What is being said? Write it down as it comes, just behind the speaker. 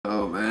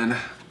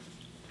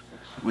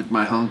With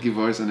my honky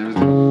voice and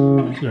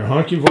everything. Your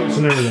honky voice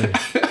and everything.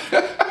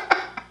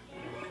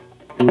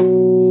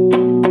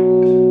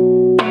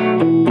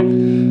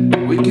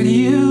 We could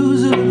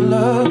use a little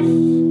love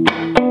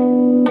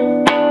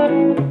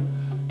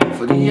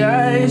for the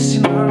ice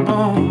in our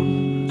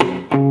bones.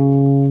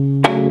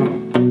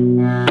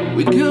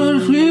 We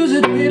could use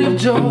a bit of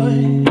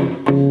joy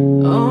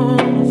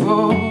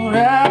for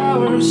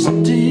our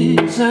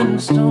sticks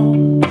and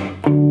stones.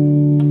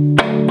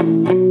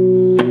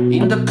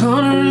 In the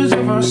corners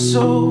of our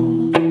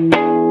soul,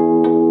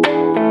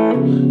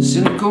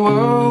 cynical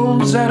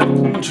worlds out of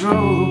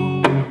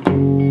control.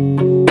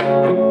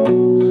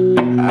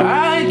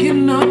 I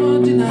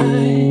cannot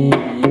deny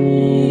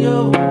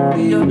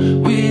the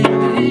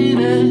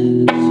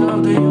weirdness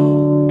of the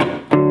old.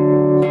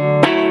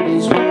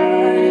 It's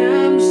why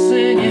I'm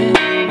singing,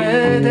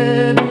 let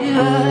there be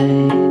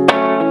light,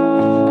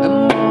 a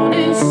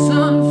morning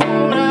sun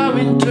for our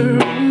winter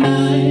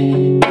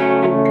night.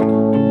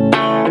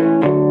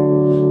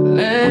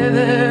 Let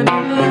there be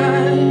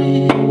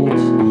light,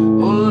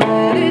 oh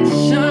let it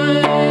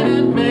shine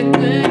and make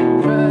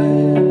them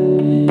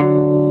bright.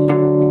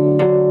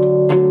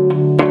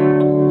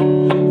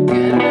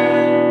 Can I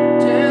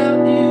tell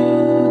you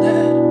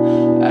that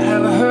I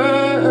have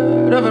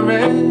heard of a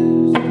rest,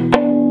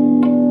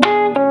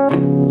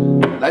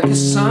 like a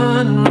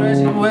sun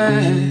rising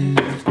west?